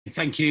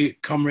Thank you,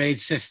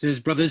 comrades, sisters,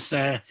 brothers,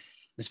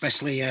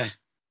 especially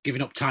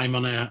giving up time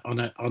on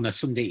a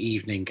Sunday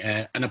evening.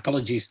 And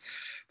apologies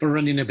for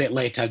running a bit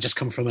late. I've just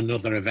come from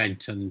another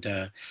event, and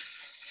in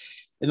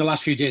the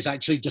last few days,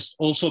 actually, just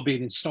also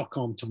been in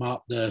Stockholm to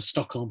mark the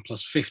Stockholm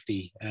Plus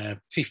 50,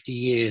 50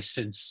 years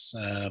since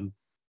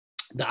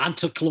the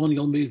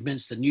anti-colonial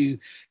movements, the new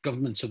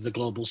governments of the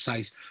global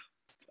South.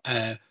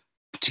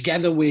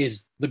 Together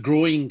with the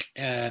growing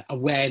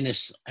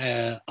awareness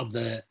of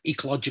the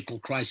ecological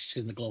crisis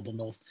in the global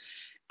north,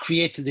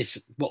 created this,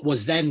 what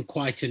was then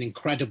quite an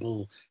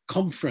incredible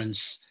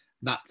conference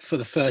that for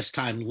the first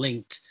time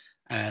linked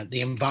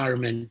the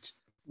environment,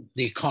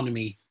 the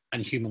economy,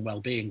 and human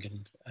well-being.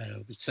 And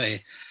I would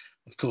say,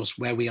 of course,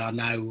 where we are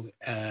now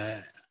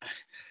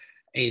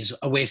is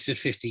a wasted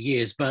 50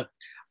 years. But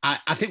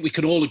I think we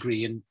can all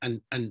agree,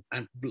 and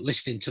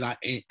listening to that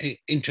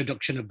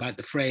introduction about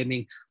the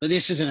framing, that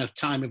this is in a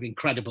time of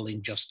incredible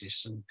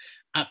injustice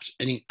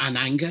and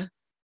anger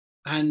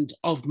and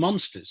of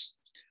monsters.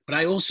 But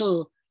I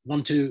also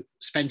want to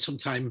spend some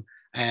time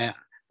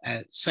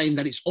saying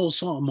that it's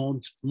also a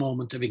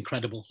moment of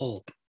incredible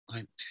hope.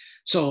 Right?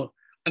 So,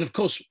 and of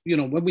course, you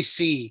know, when we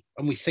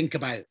think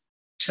about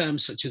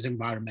terms such as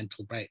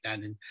environmental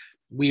breakdown, and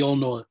we all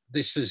know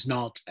this is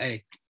not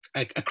a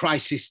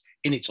crisis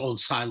in its own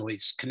silo.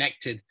 It's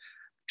connected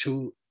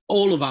to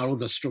all of our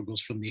other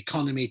struggles, from the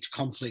economy to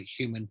conflict,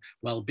 human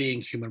well-being,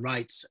 human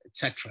rights,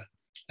 etc.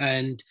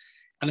 And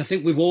I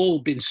think we've all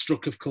been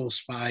struck, of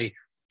course, by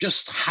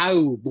just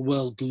how the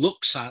world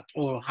looks at,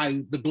 or how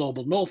the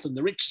global north and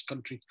the richest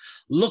countries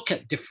look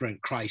at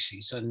different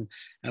crises. And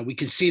we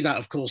can see that,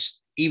 of course,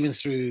 even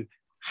through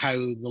how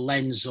the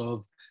lens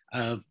of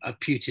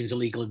Putin's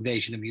illegal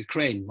invasion of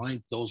Ukraine,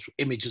 right? Those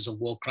images of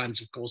war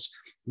crimes, of course,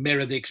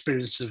 mirror the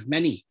experience of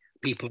many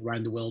people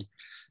around the world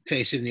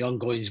facing the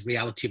ongoing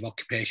reality of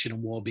occupation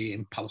and war, be it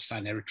in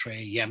Palestine, Eritrea,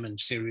 Yemen,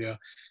 Syria,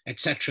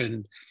 etc.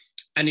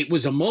 And it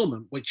was a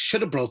moment which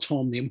should have brought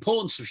home the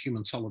importance of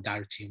human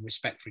solidarity and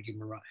respect for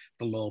human rights,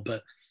 for law.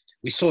 But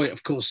we saw it,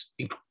 of course,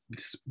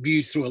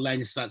 viewed through a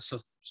lens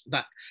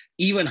that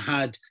even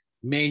had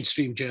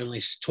mainstream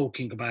journalists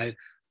talking about,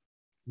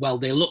 well,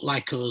 they look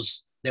like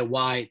us, they're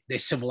white, they're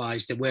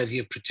civilized, they're worthy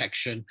of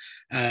protection,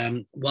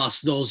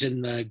 whilst those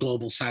in the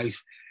global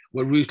south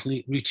were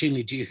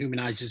routinely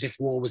dehumanized as if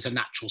war was a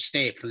natural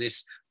state for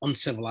this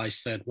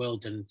uncivilized third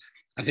world. And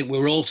I think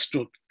we're all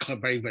struck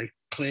very, very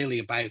clearly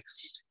about,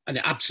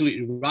 and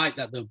absolutely right,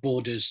 that the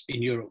borders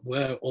in Europe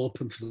were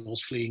open for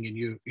those fleeing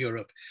in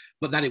Europe,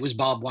 but that it was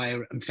barbed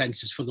wire and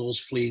fences for those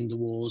fleeing the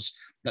wars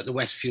that the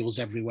West fuels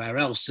everywhere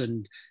else.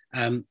 And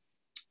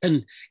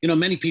you know,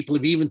 many people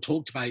have even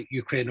talked about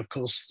Ukraine, of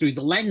course, through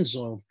the lens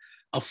of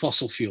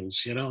fossil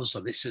fuels. You know, so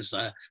this is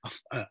a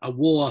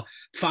war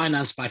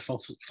financed by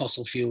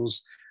fossil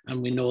fuels,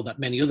 and we know that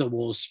many other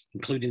wars,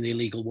 including the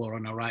illegal war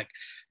on Iraq,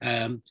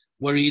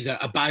 were either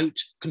about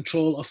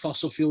control of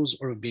fossil fuels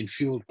or have been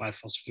fueled by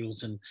fossil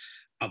fuels. And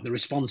the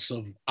response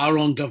of our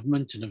own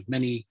government and of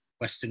many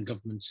Western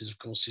governments is, of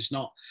course, is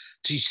not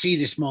to see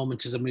this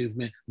moment as a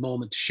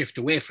moment to shift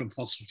away from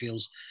fossil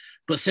fuels,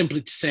 but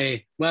simply to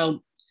say,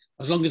 well,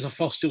 as long as the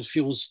fossil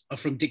fuels are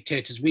from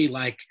dictators we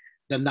like,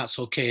 then that's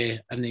okay.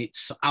 And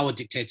it's our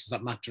dictators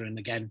that matter. And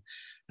again,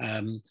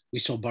 we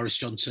saw Boris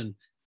Johnson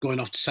going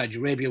off to Saudi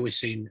Arabia. We're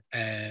seeing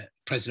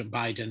President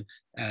Biden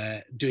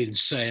doing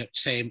the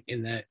same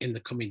in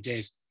the coming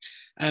days.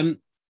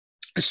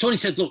 As Tony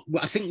said, look,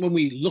 I think when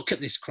we look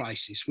at this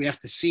crisis, we have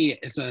to see it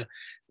as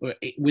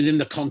within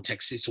the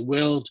context. It's a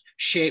world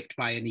shaped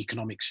by an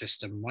economic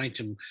system, right?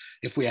 And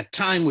if we had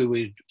time, we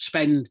would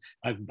spend,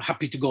 I'm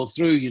happy to go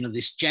through, you know,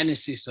 this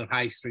genesis of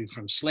how through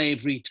from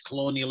slavery to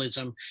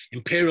colonialism,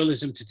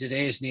 imperialism to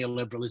today's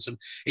neoliberalism.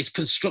 It's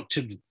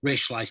constructed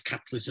racialized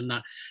capitalism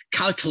that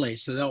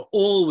calculates that there are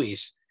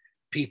always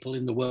people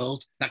in the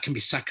world that can be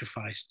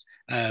sacrificed.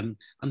 And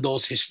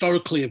those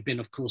historically have been,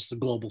 of course, the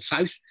global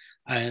south.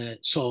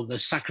 So the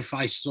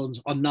sacrifice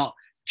zones are not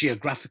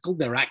geographical,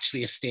 they're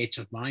actually a state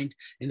of mind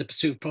in the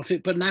pursuit of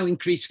profit. But now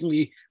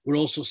increasingly, we're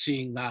also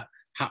seeing that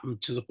happen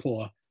to the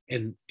poor,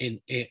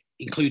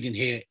 including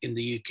here in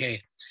the UK.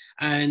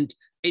 And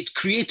it's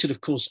created,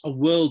 of course, a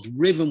world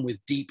riven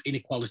with deep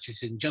inequalities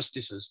and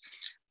injustices.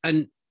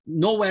 And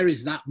nowhere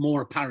is that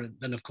more apparent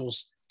than, of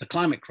course, the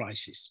climate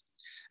crisis.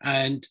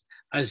 And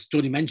as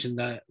Tony mentioned,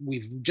 that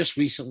we've just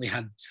recently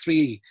had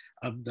 3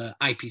 of the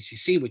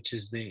IPCC, which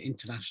is the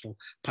International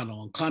Panel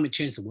on Climate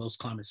Change, the world's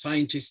climate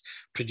scientists,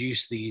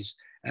 produce these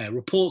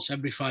reports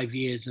every 5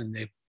 years, and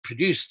they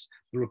produced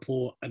the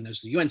report. And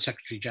as the UN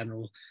Secretary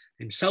General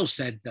himself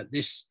said, that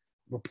this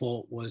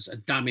report was a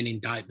damning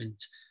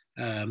indictment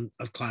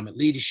of climate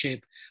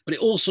leadership, but it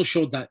also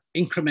showed that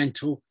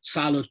incremental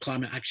siloed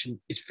climate action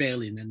is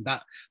failing, and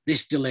that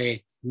this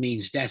delay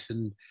means death.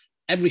 And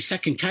every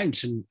second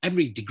counts and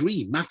every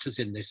degree matters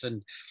in this.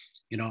 And,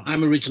 you know,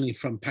 I'm originally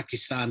from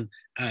Pakistan,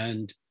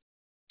 and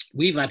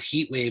we've had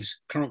heat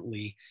waves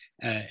currently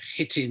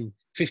hitting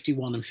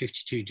 51 and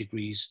 52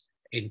 degrees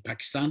in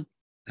Pakistan.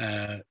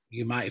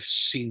 You might have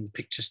seen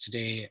pictures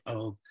today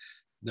of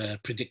the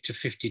predicted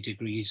 50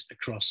 degrees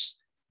across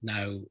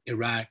now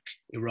Iraq,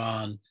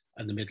 Iran,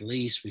 and the Middle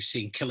East. We've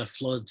seen killer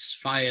floods,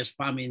 fires,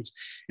 famines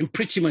in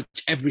pretty much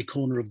every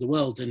corner of the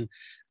world.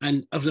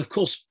 And of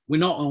course, we're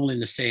not all in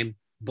the same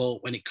boat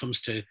when it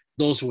comes to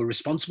those who are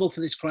responsible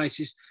for this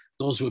crisis,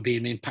 those who are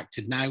being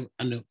impacted now,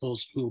 and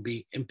those who will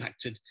be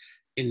impacted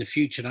in the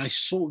future. And I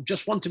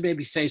just want to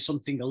maybe say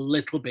something a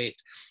little bit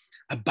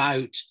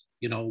about,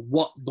 you know,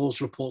 what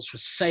those reports were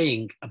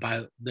saying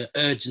about the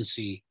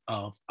urgency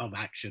of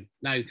action.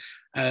 Now,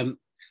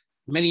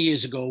 many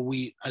years ago,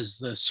 we, as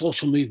the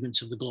social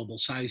movements of the Global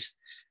South,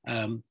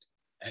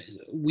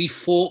 we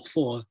fought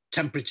for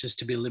temperatures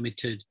to be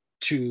limited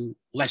to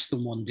less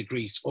than 1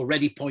 degree,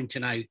 already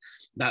pointing out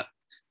that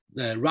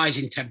the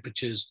rising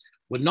temperatures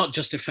were not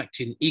just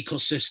affecting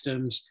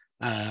ecosystems,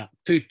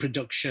 food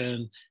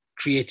production,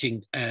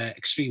 creating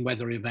extreme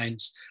weather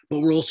events, but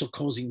were also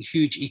causing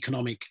huge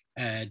economic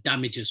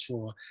damages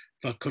for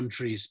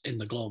countries in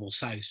the Global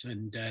South.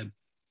 And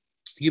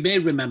you may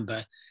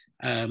remember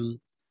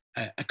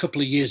a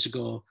couple of years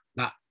ago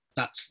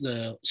that's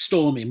the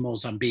storm in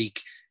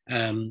Mozambique,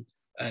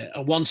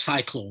 one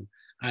cyclone.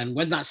 And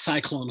when that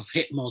cyclone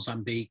hit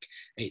Mozambique,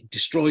 it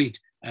destroyed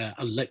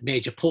a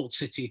major port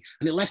city,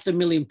 and it left 1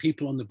 million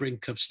people on the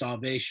brink of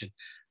starvation.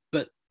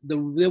 But they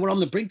were on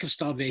the brink of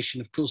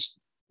starvation, of course,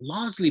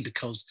 largely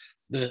because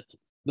the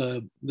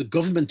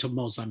government of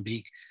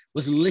Mozambique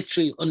was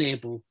literally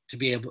unable to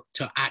be able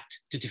to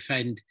act to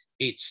defend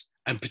its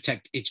and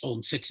protect its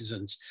own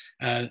citizens.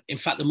 In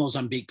fact, the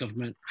Mozambique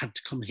government had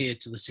to come here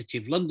to the City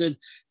of London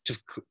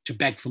to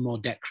beg for more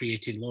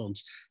debt-creating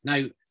loans.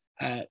 Now,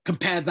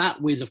 compare that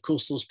with, of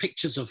course, those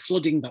pictures of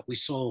flooding that we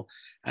saw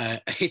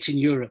hit in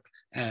Europe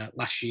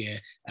last year.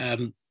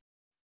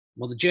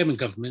 Well, the German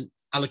government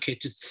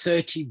allocated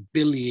 30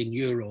 billion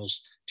euros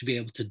to be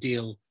able to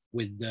deal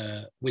with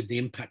the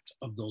impact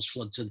of those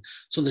floods. And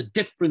so the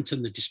difference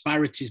and the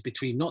disparities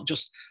between not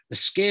just the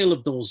scale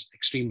of those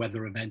extreme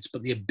weather events,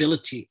 but the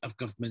ability of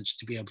governments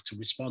to be able to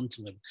respond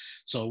to them.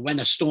 So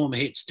when a storm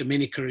hits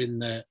Dominica in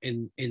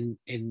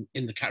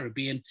the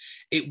Caribbean,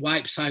 it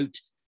wiped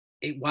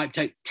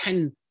out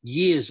 10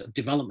 years of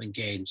development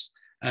gains.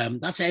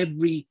 That's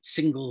every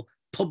single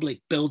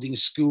public building,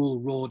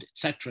 school, road,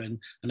 etc.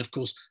 And of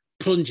course,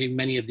 plunging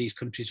many of these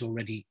countries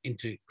already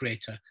into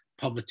greater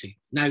poverty.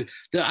 Now,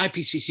 the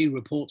IPCC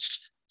reports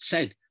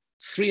said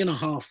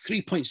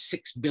 3.6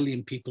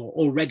 billion people are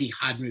already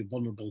highly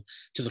vulnerable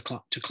to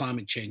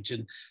climate change.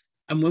 And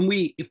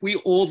if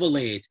we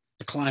overlaid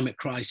the climate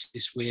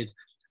crisis with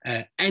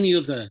any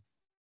other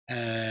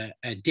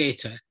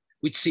data,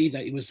 we'd see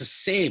that it was the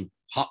same.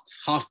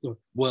 Half the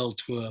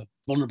world who are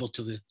vulnerable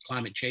to the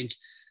climate change,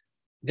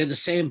 they're the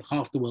same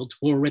half the world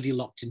who are already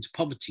locked into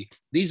poverty.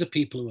 These are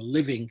people who are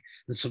living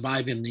and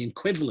surviving the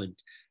equivalent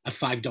of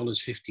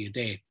 $5.50 a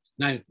day.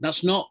 Now,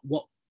 that's not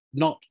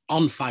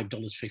on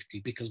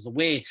 $5.50, because the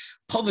way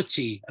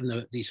poverty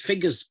and these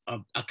figures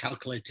are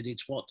calculated,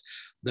 it's what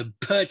the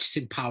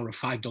purchasing power of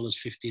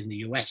 $5.50 in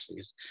the US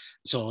is.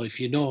 So if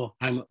you know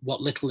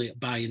what little they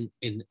buy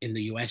in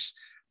the US,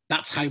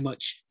 that's how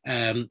much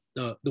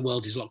the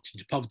world is locked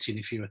into poverty. And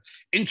if you're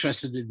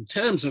interested in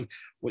terms of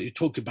what you're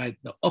talking about,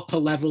 the upper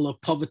level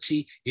of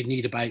poverty,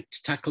 to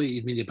tackle it,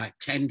 you need about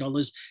 $10.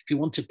 If you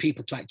wanted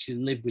people to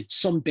actually live with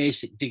some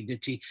basic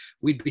dignity,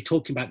 we'd be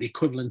talking about the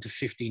equivalent of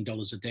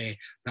 $15 a day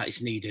that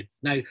is needed.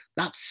 Now,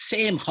 that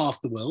same half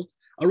the world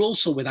are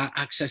also without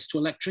access to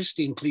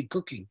electricity and clean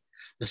cooking.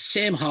 The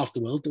same half the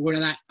world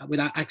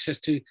without access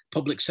to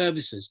public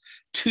services.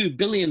 2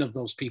 billion of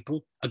those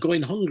people are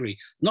going hungry,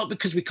 not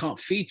because we can't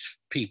feed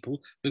people,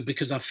 but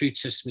because our food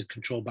system is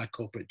controlled by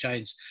corporate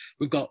giants.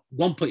 We've got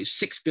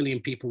 1.6 billion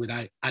people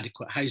without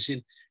adequate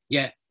housing,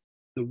 yet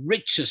the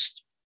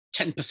richest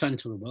 10%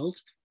 of the world,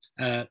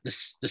 the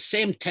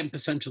same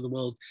 10% of the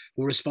world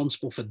who are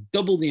responsible for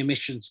double the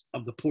emissions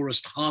of the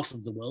poorest half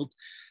of the world,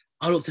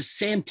 are of the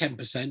same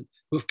 10%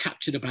 who have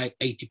captured about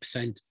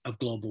 80% of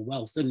global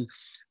wealth. And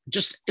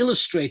just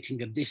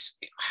illustrating of this,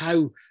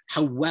 how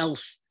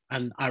wealth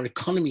and our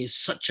economy is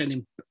such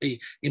an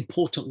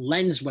important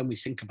lens when we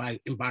think about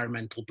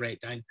environmental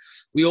breakdown.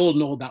 We all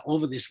know that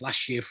over this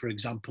last year, for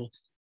example,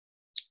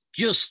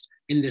 just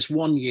in this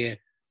 1 year,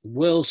 the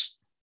world's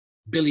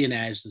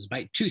billionaires, there's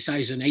about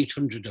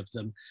 2,800 of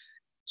them,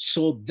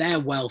 saw their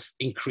wealth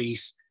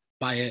increase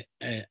by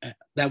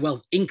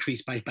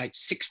about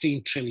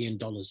 $16 trillion.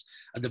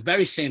 At the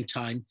very same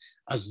time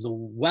as the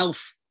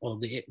wealth or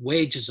the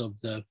wages of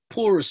the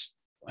poorest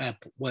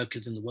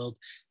workers in the world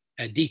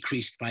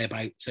decreased by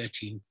about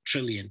 $13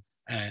 trillion.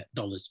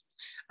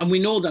 And we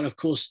know that, of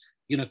course,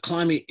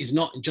 climate is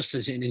not just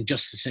an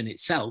injustice in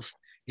itself,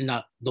 in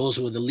that those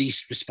who are the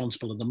least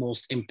responsible are the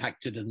most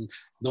impacted, and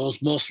those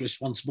most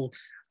responsible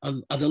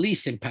are the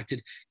least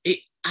impacted. It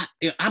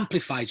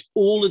amplifies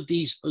all of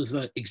these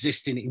other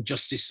existing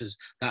injustices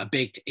that are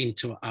baked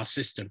into our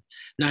system.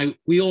 Now,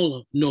 we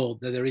all know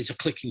that there is a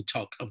clicking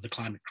talk of the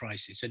climate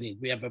crisis, and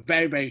we have a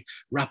very, very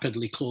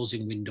rapidly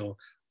closing window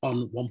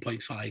on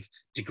 1.5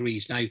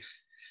 degrees. Now,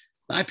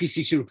 the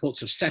IPCC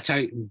reports have set out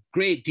in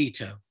great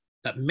detail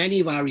that many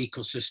of our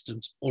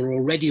ecosystems are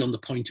already on the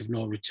point of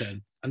no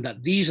return, and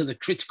that these are the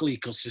critical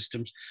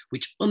ecosystems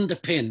which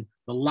underpin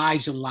the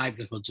lives and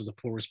livelihoods of the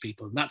poorest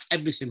people. And that's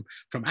everything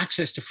from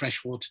access to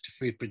fresh water to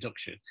food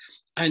production.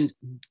 And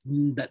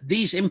that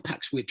these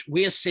impacts, which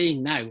we're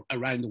seeing now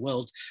around the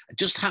world, are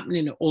just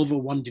happening at over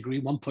 1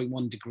 degree,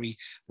 1.1 degree.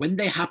 When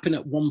they happen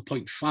at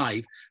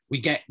 1.5, we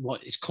get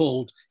what is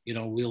called,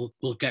 we'll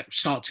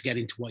start to get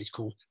into what is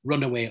called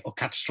runaway or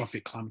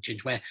catastrophic climate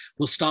change, where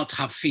we'll start to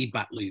have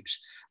feedback loops.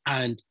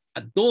 And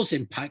at those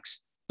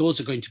impacts, those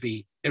are going to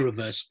be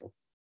irreversible.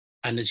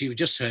 And as you've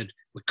just heard,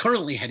 we're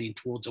currently heading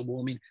towards a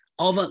warming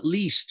of at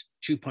least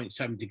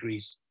 2.7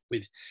 degrees.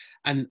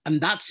 And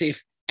that's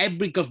if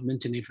every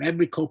government and if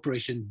every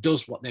corporation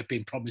does what they've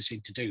been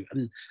promising to do.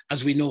 And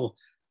as we know,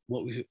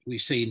 what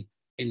we've seen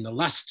in the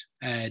last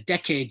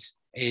decades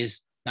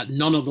is that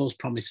none of those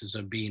promises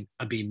are being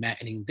met.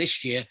 And in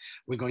this year,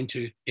 we're going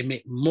to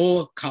emit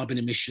more carbon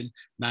emission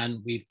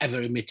than we've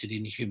ever emitted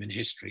in human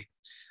history.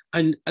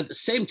 And at the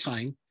same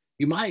time,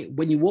 you might,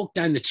 when you walk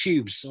down the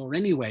tubes or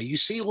anywhere, you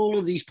see all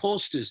of these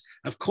posters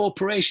of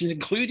corporations,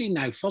 including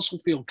now fossil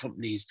fuel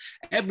companies,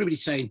 everybody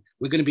saying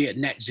we're going to be at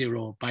net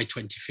zero by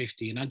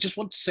 2050. And I just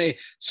want to say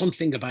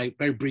something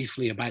very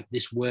briefly about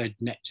this word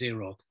net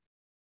zero.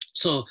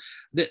 So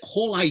the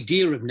whole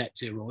idea of net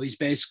zero is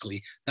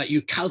basically that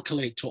you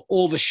calculate to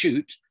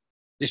overshoot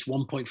this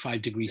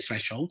 1.5 degree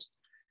threshold,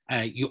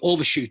 you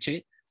overshoot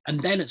it, and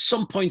then at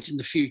some point in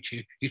the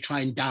future, you try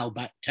and dial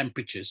back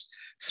temperatures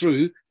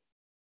through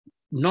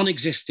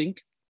non-existing,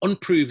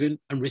 unproven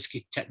and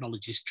risky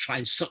technologies to try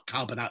and suck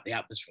carbon out of the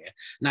atmosphere.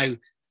 Now,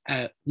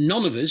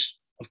 none of us,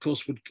 of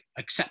course, would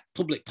accept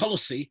public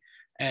policy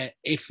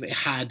if it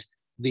had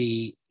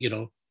the,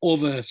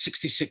 over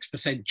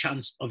 66%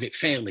 chance of it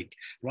failing,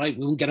 right?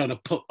 We won't get on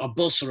a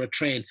bus or a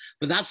train,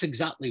 but that's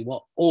exactly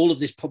what all of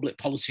this public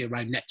policy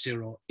around net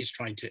zero is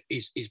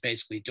is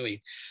basically doing.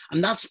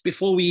 And that's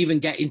before we even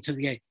get into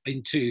the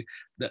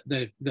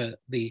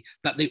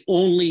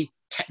only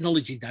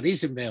technology that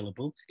is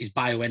available is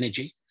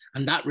bioenergy,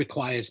 and that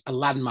requires a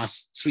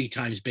landmass 3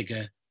 times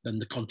bigger than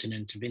the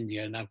continent of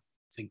India. And I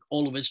think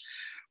all of us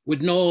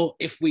would know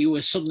if we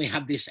were suddenly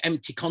had this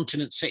empty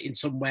continent sitting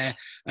somewhere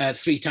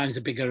 3 times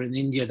bigger in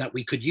India that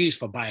we could use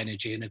for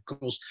bioenergy. And of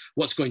course,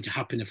 what's going to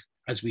happen,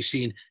 as we've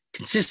seen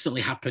consistently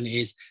happen,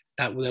 is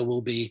that there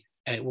will be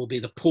it will be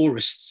the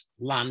poorest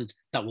land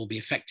that will be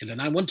affected.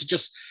 And I want to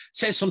just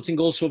say something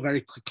also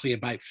very quickly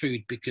about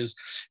food, because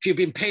if you've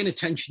been paying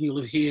attention,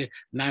 you'll hear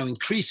now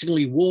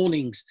increasingly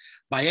warnings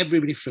by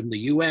everybody from the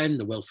UN,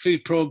 the World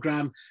Food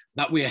Programme,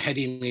 that we are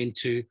heading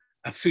into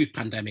a food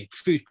pandemic,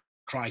 food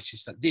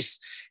crisis, that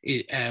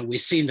we're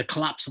seeing the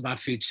collapse of our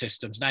food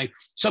systems. Now,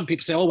 some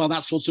people say, oh, well,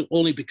 that's also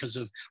only because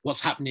of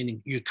what's happening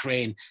in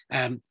Ukraine.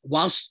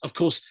 Whilst, of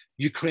course,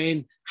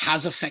 Ukraine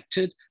has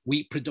affected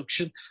wheat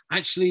production,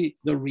 actually,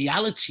 the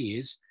reality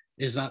is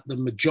that the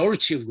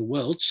majority of the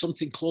world,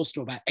 something close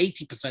to about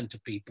 80%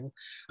 of people,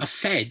 are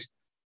fed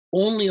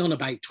only on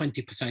about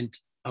 20%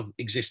 of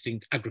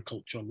existing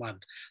agricultural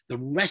land. The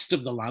rest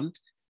of the land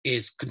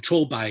is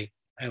controlled by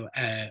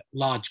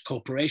large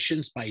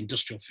corporations, by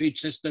industrial food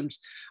systems,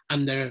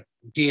 and they're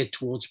geared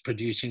towards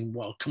producing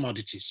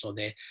commodities. So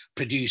they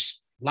produce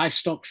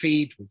livestock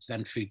feed, which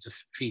then feeds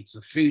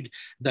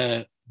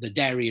the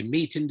dairy and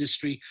meat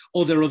industry,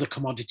 or there are other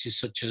commodities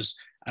such as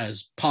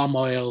palm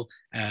oil,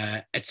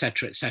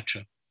 etc.,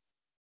 etc.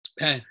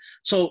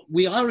 So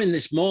we are in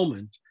this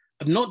moment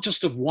of not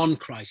just of one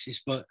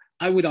crisis, but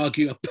I would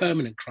argue a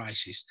permanent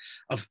crisis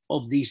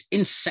of these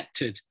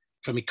intersected,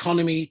 from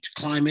economy to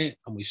climate,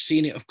 and we've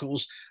seen it, of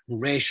course,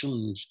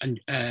 racial and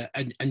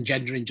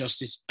gender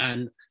injustice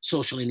and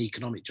social and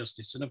economic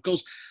justice. And of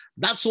course,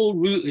 that's all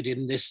rooted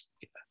in this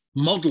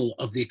model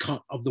of the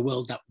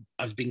world that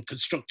has been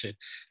constructed,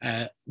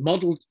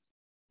 modeled,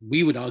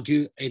 we would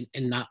argue,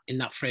 in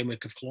that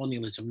framework of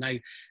colonialism now,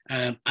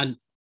 and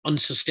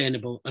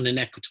unsustainable and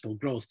inequitable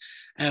growth.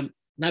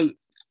 Now,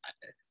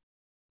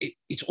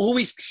 it's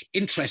always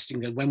interesting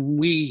that when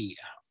we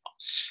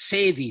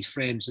say these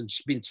frames, and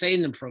been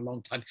saying them for a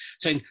long time,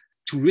 saying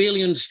to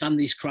really understand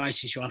these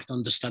crises, you have to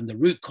understand the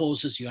root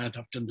causes, you have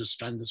to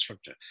understand the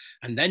structure.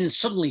 And then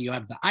suddenly you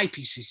have the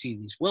IPCC,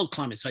 these world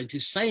climate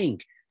scientists,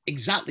 saying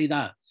exactly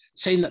that,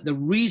 saying that the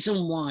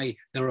reason why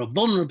there are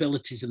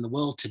vulnerabilities in the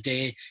world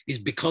today is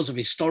because of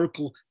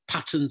historical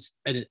patterns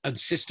and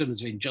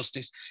systems of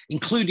injustice,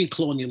 including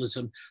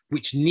colonialism,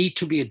 which need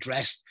to be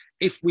addressed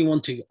if we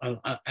want to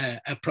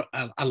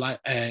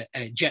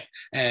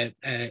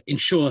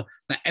ensure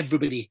that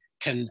everybody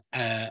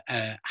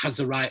has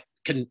the right,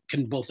 can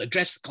both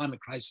address the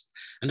climate crisis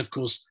and, of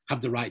course,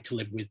 have the right to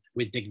live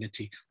with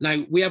dignity.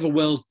 Now, we have a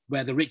world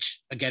where the rich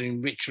are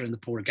getting richer and the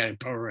poor are getting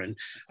poorer. And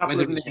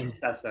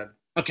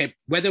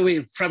whether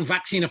we're from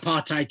vaccine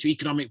apartheid to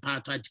economic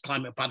apartheid to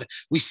climate apartheid,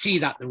 we see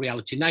that the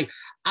reality. Now,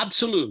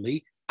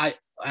 absolutely, I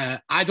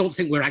don't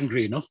think we're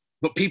angry enough,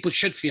 but people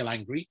should feel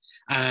angry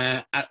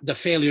at the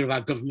failure of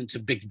our governments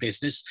and big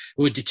business,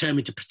 who are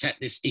determined to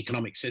protect this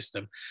economic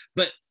system.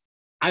 But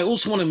I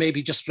also want to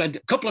maybe just spend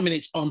a couple of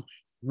minutes on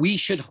we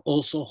should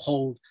also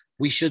hold,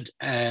 we should,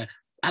 at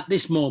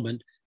this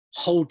moment,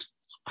 hold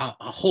a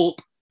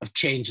hope of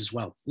change as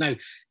well. Now,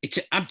 it's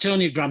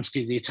Antonio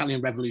Gramsci, the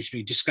Italian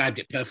revolutionary, described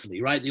it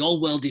perfectly, right? The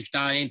old world is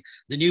dying,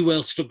 the new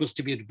world struggles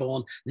to be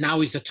born.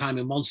 Now is the time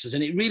of monsters.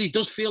 And it really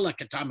does feel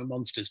like a time of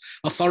monsters.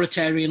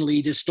 Authoritarian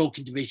leaders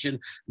stoking division,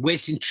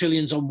 wasting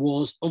trillions on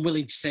wars,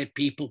 unwilling to save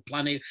people,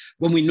 planet,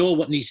 when we know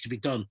what needs to be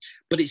done.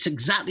 But it's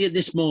exactly at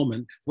this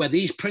moment where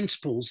these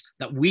principles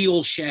that we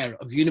all share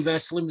of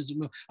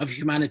universalism of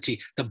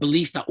humanity, the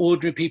belief that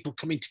ordinary people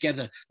coming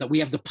together, that we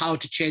have the power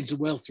to change the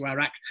world through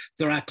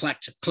our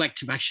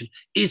collective action,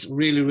 is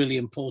really, really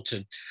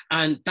important.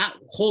 And that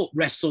hope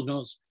rests on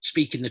us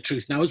speaking the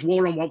truth. Now, as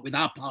War on Want with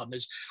our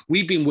partners,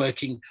 we've been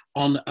working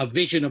on a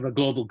vision of a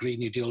global Green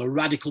New Deal, a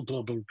radical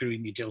global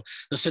Green New Deal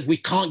that says we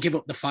can't give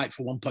up the fight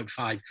for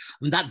 1.5.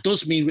 And that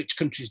does mean rich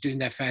countries doing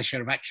their fair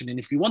share of action. And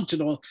if you want to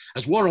know,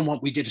 as War on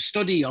Want, we did a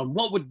study on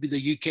what would be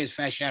the UK's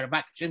fair share of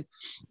action.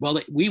 Well,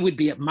 we would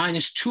be at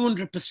minus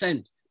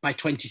 200% by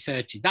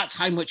 2030. That's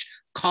how much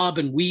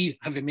carbon we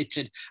have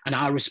emitted and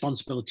our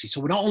responsibility. So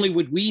not only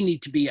would we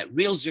need to be at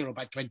real zero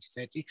by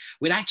 2030,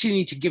 we'd actually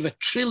need to give $1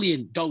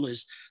 trillion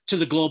to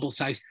the global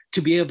south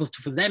to be able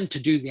to, for them to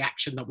do the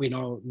action that we're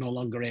no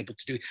longer able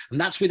to do. And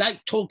that's without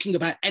talking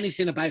about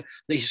anything about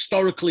the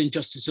historical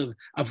injustice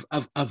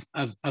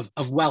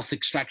of wealth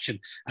extraction.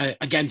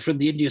 Again, from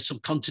the Indian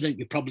subcontinent,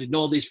 you probably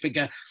know this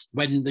figure.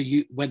 When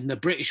the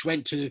British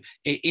went to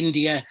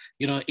India,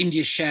 you know,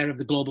 India's share of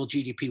the global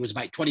GDP was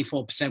about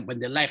 24%. When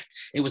they left,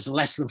 it was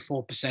less than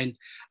 4%.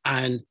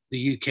 And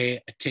the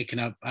UK had taken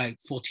out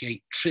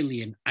 48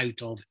 trillion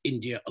out of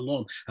India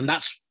alone. And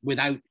that's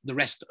without the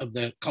rest of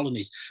the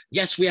colonies.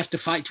 Yes, we have to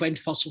fight to end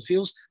fossil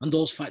fuels and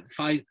those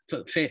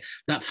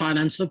that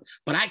finance them.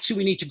 But actually,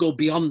 we need to go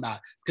beyond that,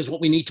 because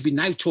what we need to be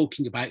now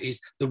talking about is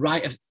the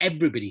right of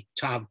everybody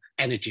to have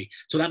energy.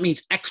 So that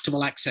means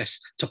equitable access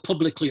to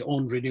publicly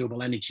owned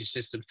renewable energy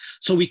systems,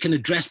 so we can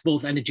address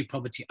both energy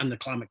poverty and the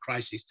climate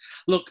crisis.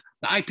 Look,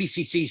 the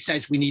IPCC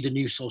says we need a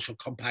new social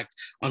compact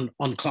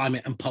on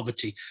climate and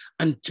poverty.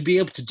 And to be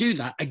able to do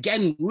that,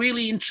 again,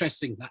 really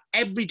interesting that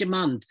every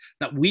demand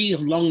that we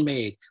have long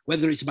made,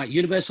 whether it's about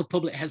universal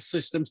public health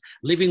systems,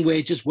 living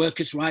wages,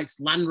 workers' rights,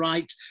 land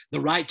rights, the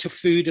right to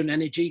food and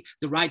energy,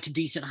 the right to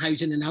decent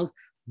housing and health,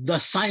 the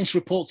science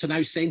reports are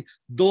now saying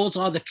those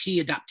are the key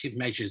adaptive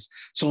measures.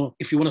 So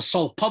if you want to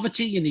solve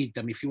poverty, you need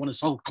them. If you want to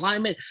solve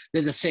climate,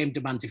 they're the same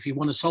demands. If you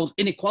want to solve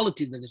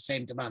inequality, they're the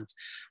same demands.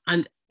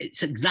 And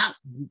it's at that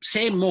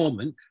same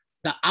moment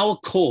that our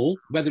call,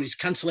 whether it's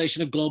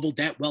cancellation of global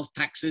debt, wealth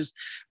taxes,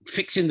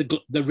 fixing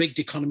the rigged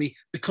economy,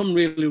 become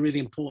really, really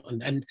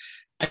important. And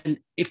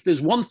if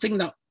there's one thing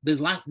that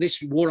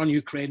this war on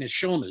Ukraine has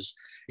shown us,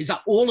 is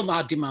that all of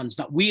our demands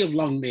that we have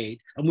long made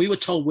and we were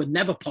told were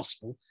never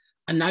possible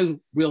are now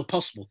real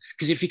possible.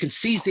 Because if you can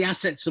seize the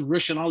assets of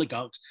Russian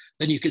oligarchs,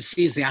 then you can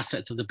seize the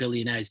assets of the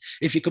billionaires.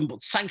 If you can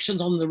put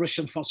sanctions on the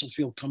Russian fossil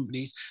fuel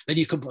companies, then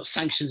you can put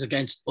sanctions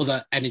against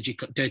other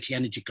dirty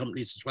energy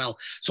companies as well.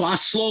 So our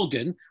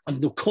slogan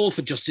and the call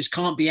for justice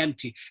can't be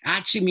empty. It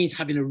actually means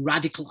having a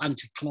radical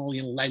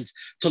anti-colonial lens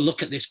to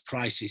look at this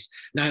crisis.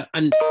 Now,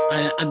 and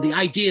the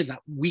idea that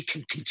we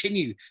can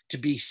continue to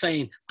be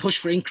saying, push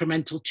for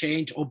incremental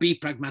change or be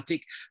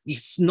pragmatic,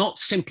 it's not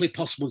simply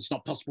possible. It's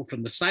not possible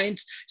from the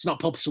science. It's not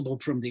possible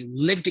from the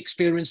lived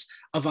experience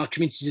of our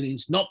communities, and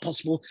it's not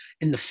possible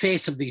in the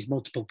face of these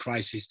multiple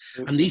crises.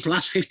 And these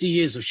last 50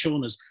 years have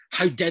shown us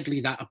how deadly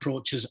that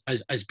approach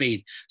has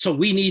been. So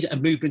we need a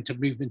movement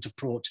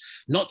approach,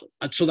 not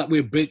so that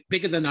we're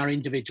bigger than our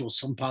individual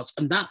sum parts.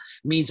 And that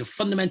means a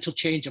fundamental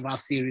change of our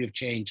theory of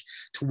change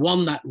to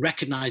one that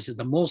recognizes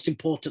the most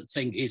important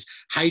thing is,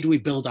 how do we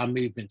build our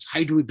movements?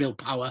 How do we build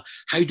power?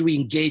 How do we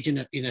engage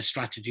in a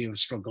strategy of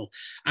struggle?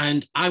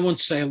 And I want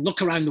to say,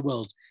 look around the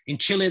world. In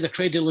Chile, the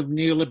cradle of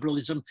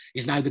neoliberalism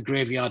is now the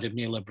graveyard of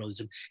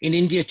neoliberalism. In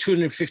India,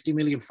 250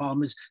 million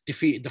farmers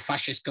defeated the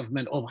fascist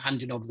government over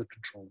handing over the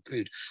control of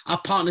food.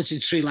 Our partners in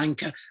Sri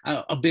Lanka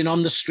have been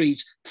on the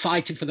streets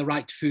fighting for the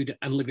right to food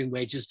and living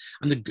wages,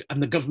 and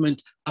the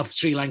government of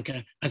Sri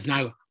Lanka has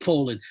now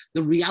fallen.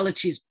 The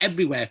reality is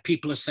everywhere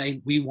people are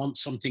saying we want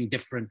something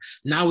different.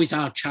 Now is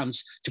our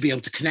chance to be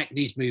able to connect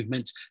these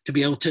movements, to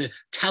be able to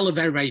tell a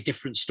very, very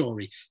different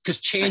story,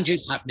 because change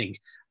is happening.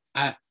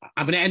 I'm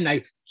going to end now.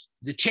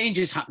 The change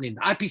is happening.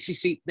 The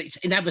IPCC, it's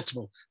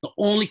inevitable. The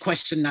only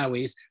question now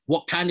is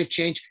what kind of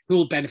change, who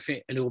will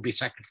benefit, and who will be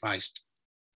sacrificed.